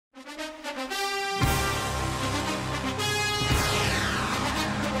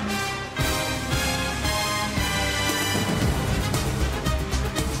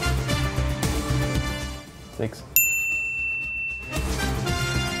6.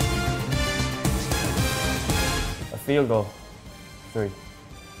 A field goal. 3.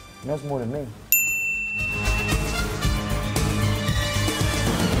 That's more than me. Is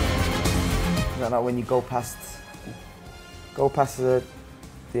that not when you go past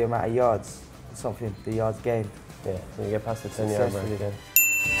the amount of yards or something, the yards gained? Yeah, when you get past the 10-yard mark again.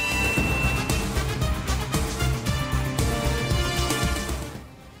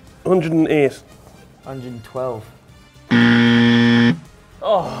 $108. 112.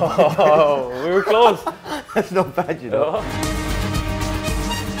 Oh, we were close. That's not bad, you know. Oh.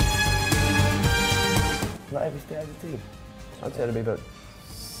 Not every state has a team. I'd say it'd be about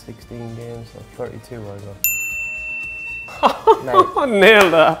 16 games, or 32 I go. Mate,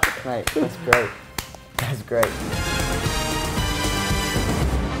 Nailed that. mate, that's great. That's great.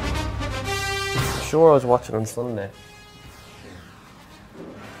 Sure, I was watching on Sunday,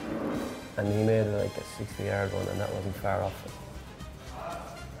 and he made like a 60-yard one, and that wasn't far off it.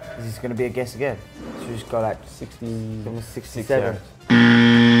 Is this going to be a guess again? Should we just go like 67. 67?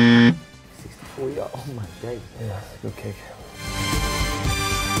 64 yards? Oh my days. Yeah, good kick.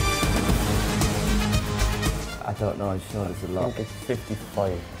 I don't know, I just know it's a I lot. think it's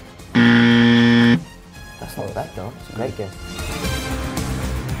 55. That's not bad though, it's a great guess.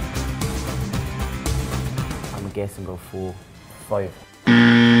 I'm a guess and go 4. 5.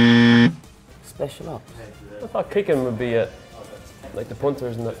 Special ops. I thought kicking would be it, like the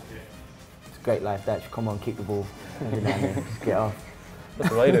punters and that. It's a great life that. Come on, kick the ball. Every now and then, just get off.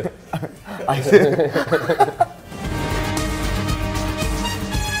 That's what I do.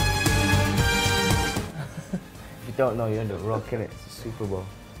 If you don't know, you end up rocking it. It's a Super Bowl.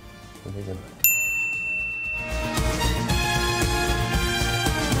 Amazing.